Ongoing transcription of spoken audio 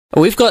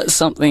We've got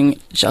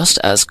something just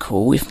as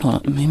cool, if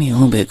not maybe a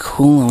little bit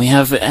cooler. We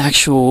have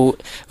actual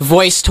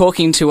voice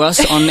talking to us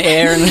on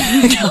air in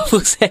a couple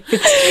of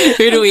seconds.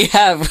 Who do we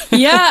have?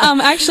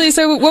 Actually,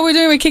 so what we're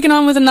doing, we're kicking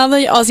on with another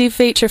Aussie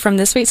feature from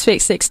this week's Sweet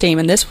 16,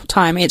 and this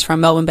time it's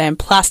from Melbourne band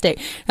Plastic.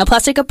 Now,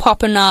 Plastic are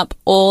popping up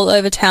all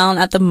over town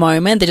at the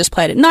moment. They just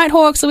played at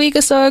Nighthawks a week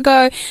or so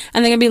ago,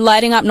 and they're going to be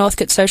lighting up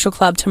Northcote Social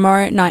Club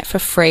tomorrow night for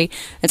free.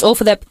 It's all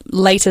for their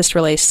latest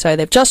release, so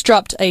they've just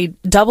dropped a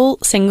double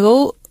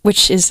single,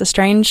 which is a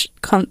strange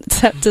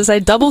concept to say,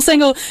 double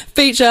single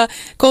feature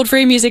called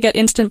Free Music at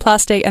Instant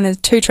Plastic, and there's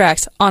 2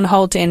 tracks, On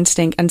Hold to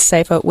Instinct and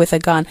Safer with a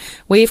Gun.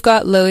 We've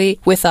got Louis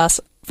with us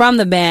from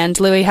the band.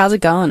 Louis, how's it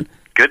going?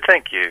 Good,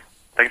 thank you.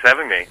 Thanks for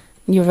having me.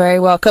 You're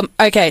very welcome.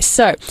 Okay,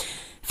 so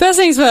first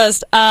things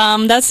first,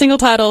 that single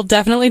title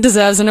definitely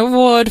deserves an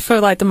award for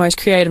like the most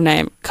creative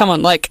name. Come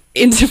on, like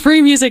into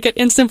Free Music at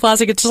Instant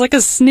Plastic, it's just like a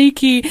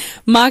sneaky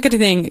marketing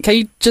thing. Are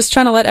you just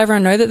trying to let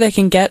everyone know that they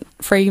can get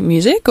free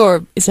music,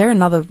 or is there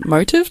another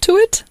motive to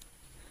it?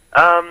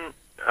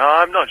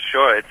 I'm not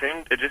sure. It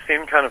just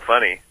seemed kind of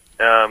funny,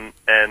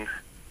 and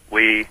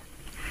we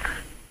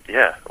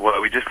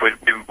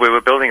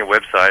were building a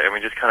website, and we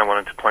just kind of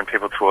wanted to point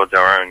people towards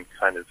our own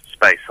kind of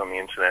space on the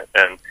internet,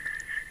 and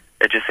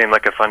it just seemed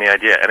like a funny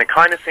idea, and it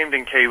kind of seemed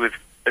in key with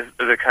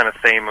the kind of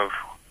theme of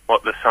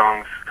what the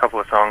couple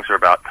of songs are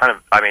about. Kind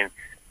of, I mean,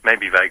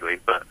 maybe vaguely,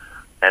 but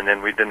and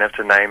then we didn't have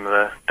to name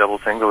the double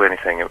single or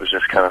anything. It was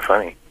just kind of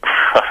funny.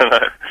 I don't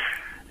know.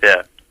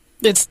 Yeah.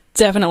 It's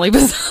definitely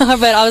bizarre,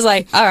 but I was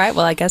like, all right,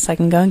 well, I guess I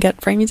can go and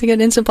get Free Music at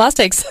Instant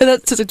Plastic, so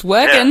it's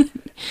working.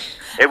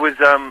 Yeah. It was,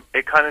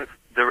 it kind of,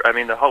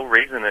 the whole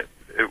reason it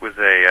was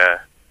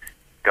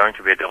going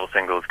to be a double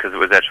single is because it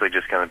was actually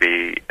just going to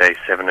be a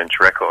 7-inch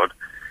record.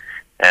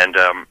 And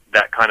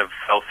that kind of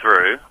fell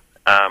through,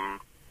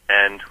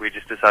 and we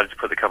just decided to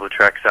put a couple of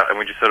tracks out, and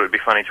we just thought it would be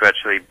funny to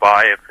actually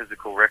buy a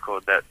physical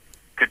record that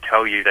could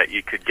tell you that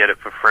you could get it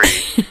for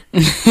free.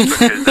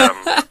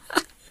 Because,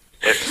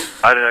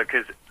 I don't know,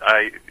 because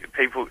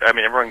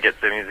everyone gets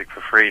their music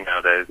for free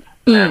nowadays,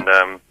 and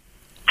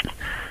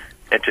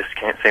it just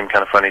can't seem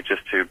kind of funny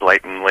just to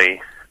blatantly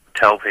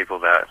tell people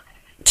that.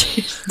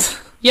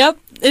 Yep,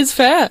 it's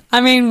fair. I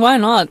mean, why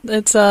not?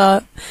 It's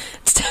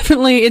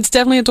definitely a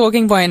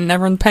talking point, and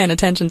everyone's paying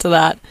attention to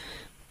that.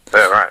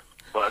 Yeah, right.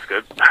 Well, that's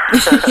good.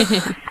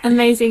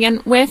 Amazing.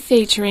 And we're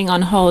featuring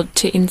On Hold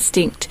to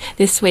Instinct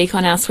this week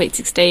on our Sweet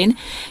 16.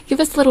 Give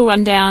us a little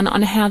rundown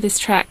on how this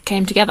track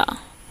came together.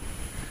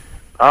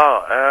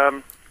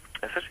 Oh,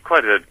 it's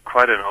actually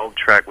quite an old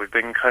track. We've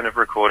been kind of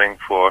recording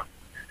for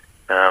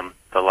the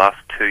last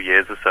 2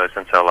 years or so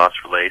since our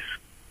last release,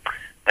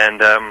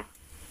 and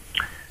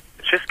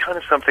it's just kind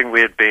of something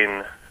we had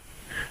been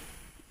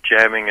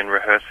jamming and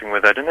rehearsing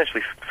with. I didn't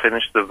actually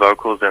finish the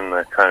vocals and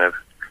the kind of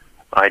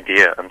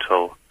idea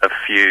until a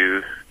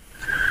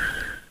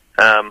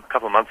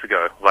couple of months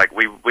ago. Like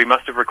we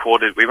must have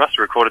recorded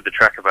the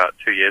track about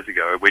 2 years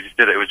ago. We just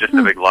did it. It was just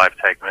a big live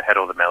take, and it had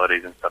all the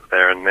melodies and stuff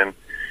there. And then,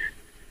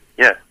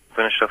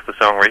 finished off the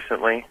song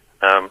recently.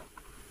 I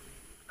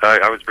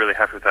was really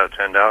happy with how it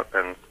turned out,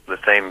 and the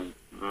theme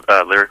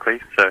lyrically.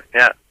 So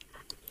yeah.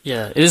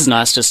 Yeah, it is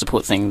nice just to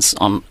put things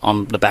on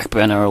the back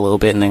burner a little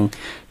bit and then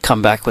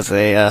come back with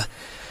a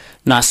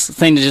nice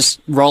thing to just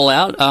roll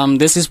out.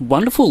 There's this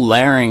wonderful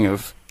layering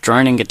of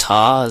droning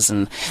guitars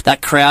and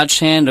that crowd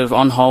chant of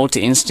On Hold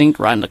to Instinct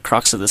right in the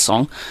crux of the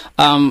song.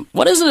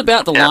 What is it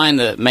about the line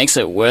that makes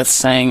it worth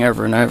saying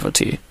over and over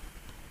to you?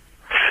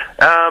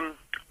 I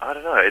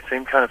don't know. It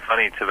seemed kind of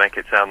funny to make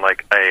it sound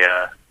like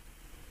I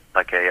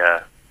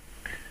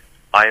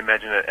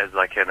imagine it as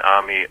like an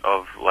army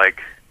of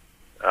like,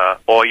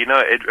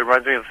 it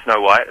reminds me of Snow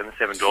White and the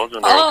Seven Dwarfs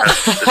when they're all kind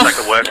of, it's like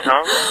a work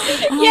song.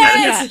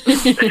 Yes!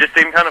 It just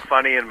seemed kind of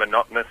funny and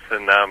monotonous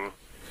and,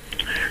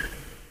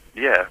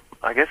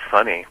 I guess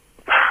funny.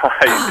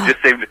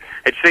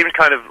 It seemed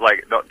kind of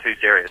like not too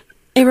serious.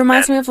 It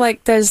reminds me of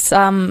like there's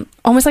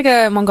almost like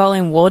a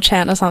Mongolian war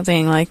chant or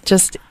something. Like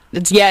it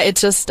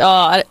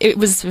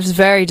was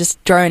very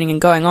just droning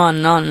and going on,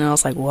 and I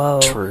was like,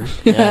 whoa. True.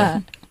 Yeah.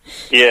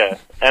 Yeah,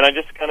 and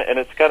it's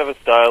kind of a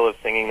style of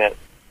singing that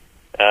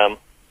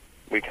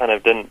we kind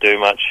of didn't do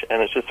much,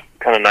 and it's just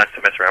kind of nice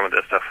to mess around with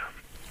that stuff.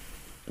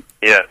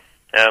 Yeah,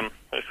 I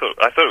thought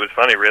it was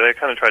funny. Really, I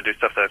kind of try to do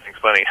stuff that I think's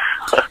funny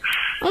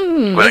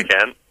when I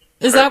can.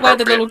 Is that why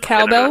the little in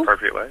cowbell? an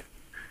appropriate way.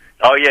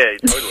 Oh yeah,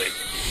 totally.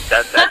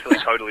 That's actually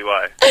totally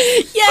why.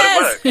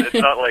 Yes. But it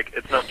works.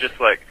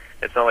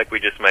 It's not like we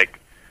just make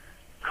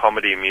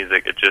comedy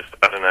music. It just,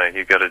 I don't know,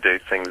 you've got to do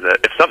things that,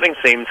 if something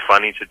seems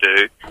funny to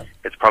do,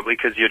 it's probably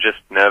because you're just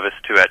nervous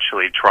to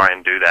actually try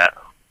and do that.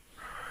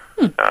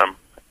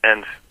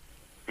 And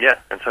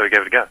so we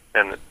gave it a go,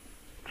 and it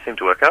seemed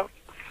to work out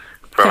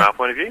from our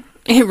point of view.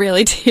 It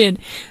really did.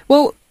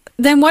 Well,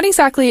 then what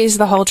exactly is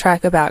the whole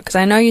track about? Because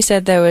I know you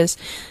said there was,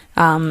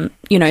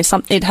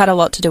 it had a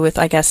lot to do with,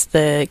 I guess,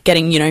 the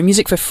getting,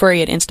 music for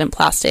free at Instant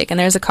Plastic, and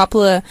there's a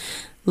couple of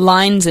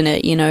lines in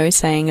it,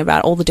 saying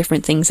about all the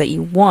different things that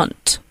you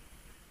want.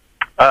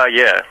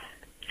 Yeah.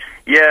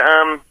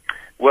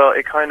 well,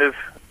 it kind of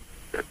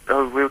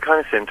we were kind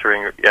of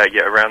centering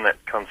around that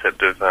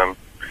concept of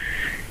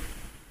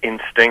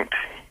instinct,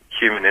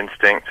 human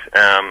instinct,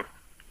 and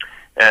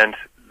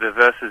the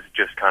verses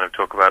just kind of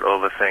talk about all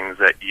the things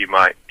that you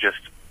might just,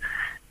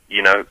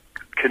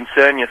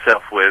 concern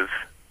yourself with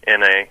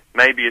in a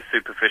maybe a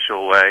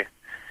superficial way.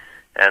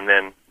 And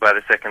then by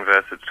the second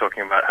verse, it's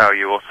talking about how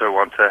you also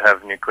want to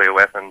have nuclear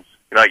weapons.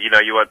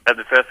 You want, at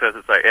the first verse,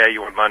 it's like,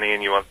 you want money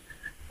and you want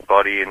a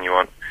body and you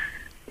want,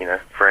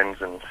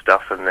 friends and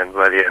stuff. And then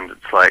by the end,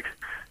 it's like,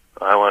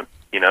 I want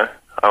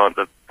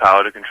the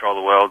power to control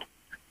the world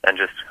and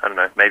just, I don't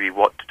know, maybe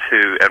what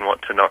to and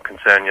what to not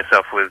concern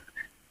yourself with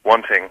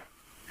wanting.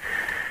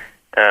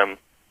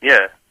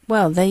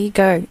 Well, there you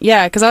go.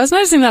 Yeah, because I was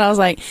noticing that. I was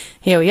like,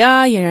 here we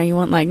are, you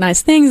want, like,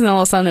 nice things, and then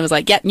all of a sudden it was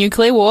like, yep,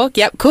 nuclear war,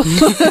 yep, cool.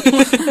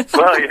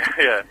 Well,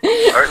 yeah.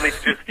 Or at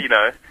least just, be in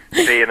a,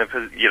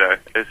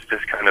 it's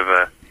just kind of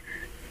a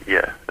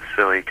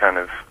silly kind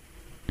of,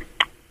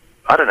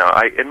 I don't know,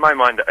 in my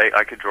mind,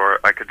 I could draw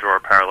a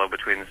parallel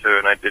between the two,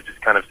 and it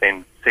just kind of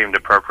seemed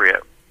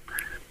appropriate.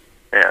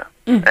 Yeah.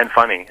 And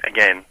funny,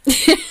 again.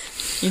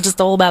 You're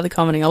just all about the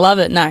comedy. I love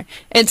it. No,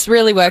 it's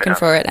really working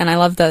for it, and I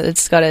love that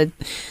it's got a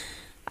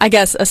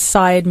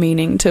side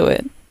meaning to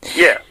it.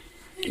 Yeah.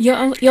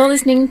 You're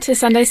listening to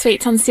Sunday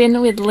Sweets on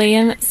SYN with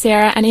Liam,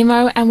 Sarah and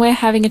Imo, and we're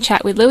having a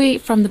chat with Louis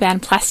from the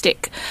band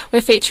Plastic.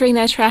 We're featuring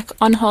their track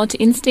On Hold to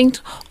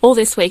Instinct all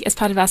this week as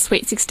part of our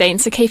Sweet 16,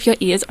 so keep your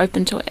ears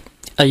open to it.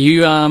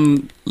 You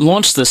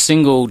launched the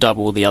single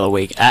double the other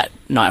week at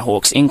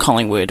Nighthawks in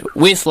Collingwood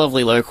with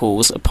lovely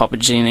locals Papa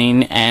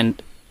Janine and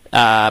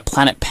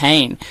Planet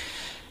Pain.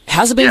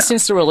 How's it been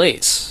since the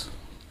release?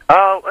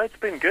 Oh, it's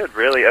been good,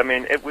 really. I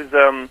mean, it was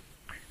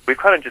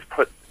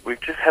we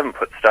just haven't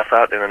put stuff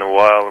out there in a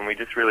while, and we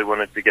just really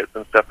wanted to get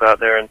some stuff out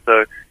there, and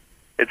so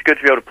it's good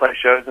to be able to play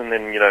shows and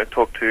then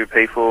talk to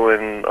people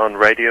and on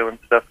radio and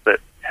stuff that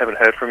haven't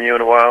heard from you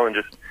in a while, and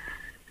just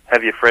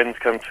have your friends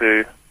come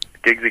to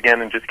gigs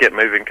again and just get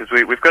moving, because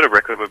we've got a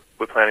record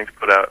we're planning to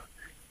put out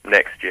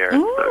next year,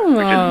 and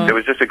so it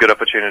was just a good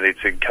opportunity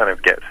to kind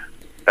of get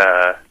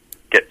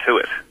to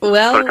it.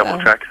 Well, put a couple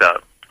of tracks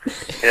out.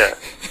 Yeah,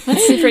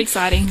 that's super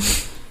exciting.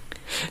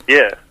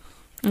 Yeah.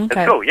 Okay. It's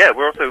cool. Yeah,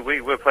 we're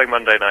playing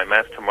Monday Night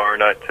Mass tomorrow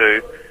night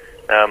too,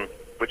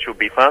 which will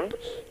be fun.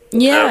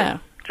 Yeah.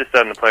 Just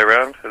starting to play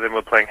around, and then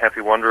we're playing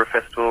Happy Wanderer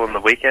Festival on the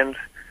weekend,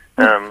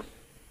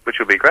 which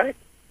will be great.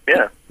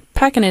 Yeah.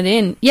 Packing it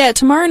in. Yeah,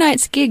 tomorrow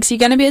night's gigs, you're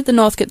going to be at the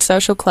Northcote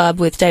Social Club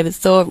with David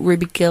Thorpe,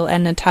 Ruby Gill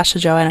and Natasha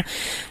Joanna.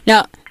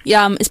 Now,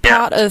 it's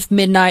part of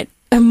Monday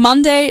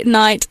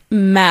Night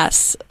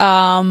Mass.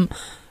 I'm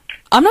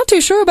not too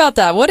sure about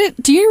that.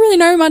 Do you really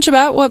know much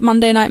about what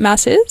Monday Night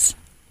Mass is?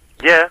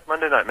 Yeah,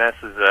 Monday Night Mass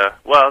is,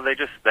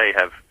 they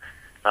have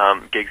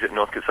gigs at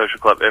Northcote Social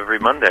Club every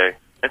Monday.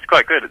 It's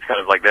quite good. It's kind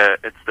of like their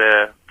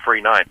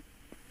free night,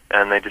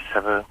 and they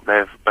have a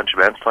bunch of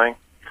bands playing.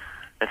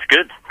 It's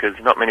good, because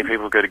not many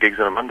people go to gigs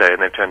on a Monday,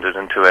 and they've turned it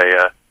into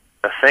a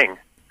thing.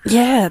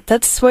 Yeah,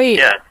 that's sweet.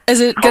 Yeah.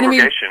 Is it going to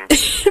be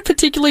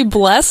particularly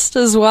blessed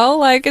as well?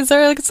 Like, is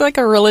there like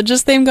a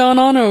religious theme going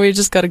on, or we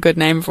just got a good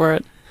name for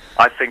it?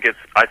 I think it's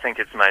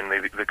mainly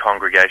the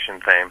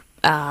congregation theme.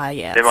 Ah,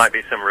 yes. There might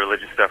be some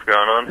religious stuff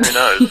going on. Who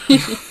knows?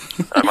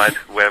 I might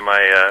wear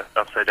my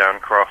upside down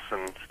cross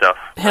and stuff.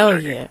 Hell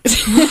yeah.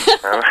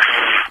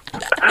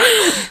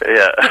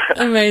 Yeah.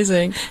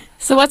 Amazing.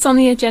 So what's on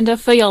the agenda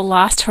for your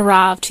last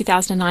hurrah of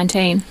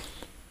 2019?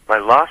 My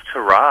last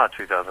hurrah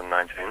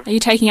 2019. Are you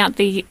taking out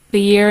the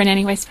year in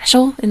any way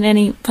special?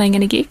 Playing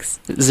any gigs?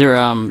 Is there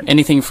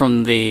anything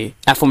from the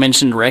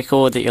aforementioned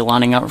record that you're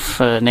lining up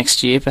for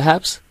next year,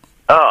 perhaps?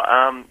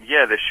 Oh,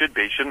 yeah, there should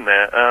be, shouldn't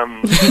there? I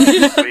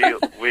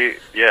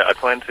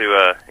plan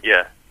to,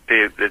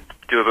 do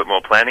a bit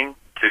more planning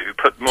to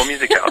put more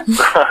music out.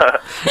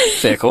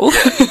 Fair call.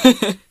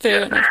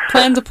 Fair enough.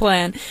 Plan to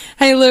plan.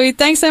 Hey, Louis,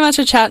 thanks so much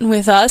for chatting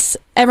with us.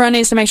 Everyone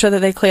needs to make sure that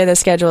they clear their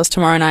schedules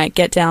tomorrow night.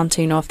 Get down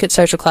to Northcote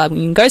Social Club.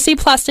 You can go see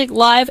Plastic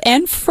live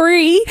and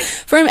free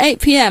from 8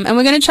 p.m. And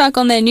we're going to chuck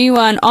on their new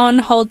one, On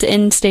Hold to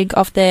Instinct,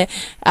 off their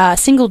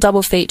single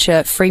double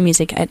feature, Free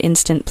Music at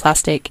Instant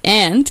Plastic.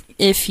 And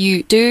if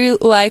you do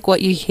like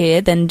what you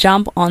hear, then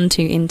jump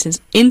onto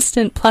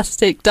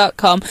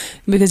instantplastic.com,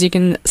 because you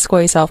can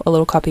score yourself a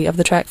little copy of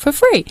the track for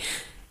free.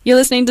 You're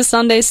listening to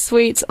Sunday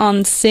Sweets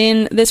on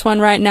SYN. This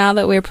one right now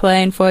that we're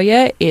playing for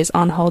you is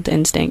On Hold to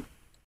Instinct.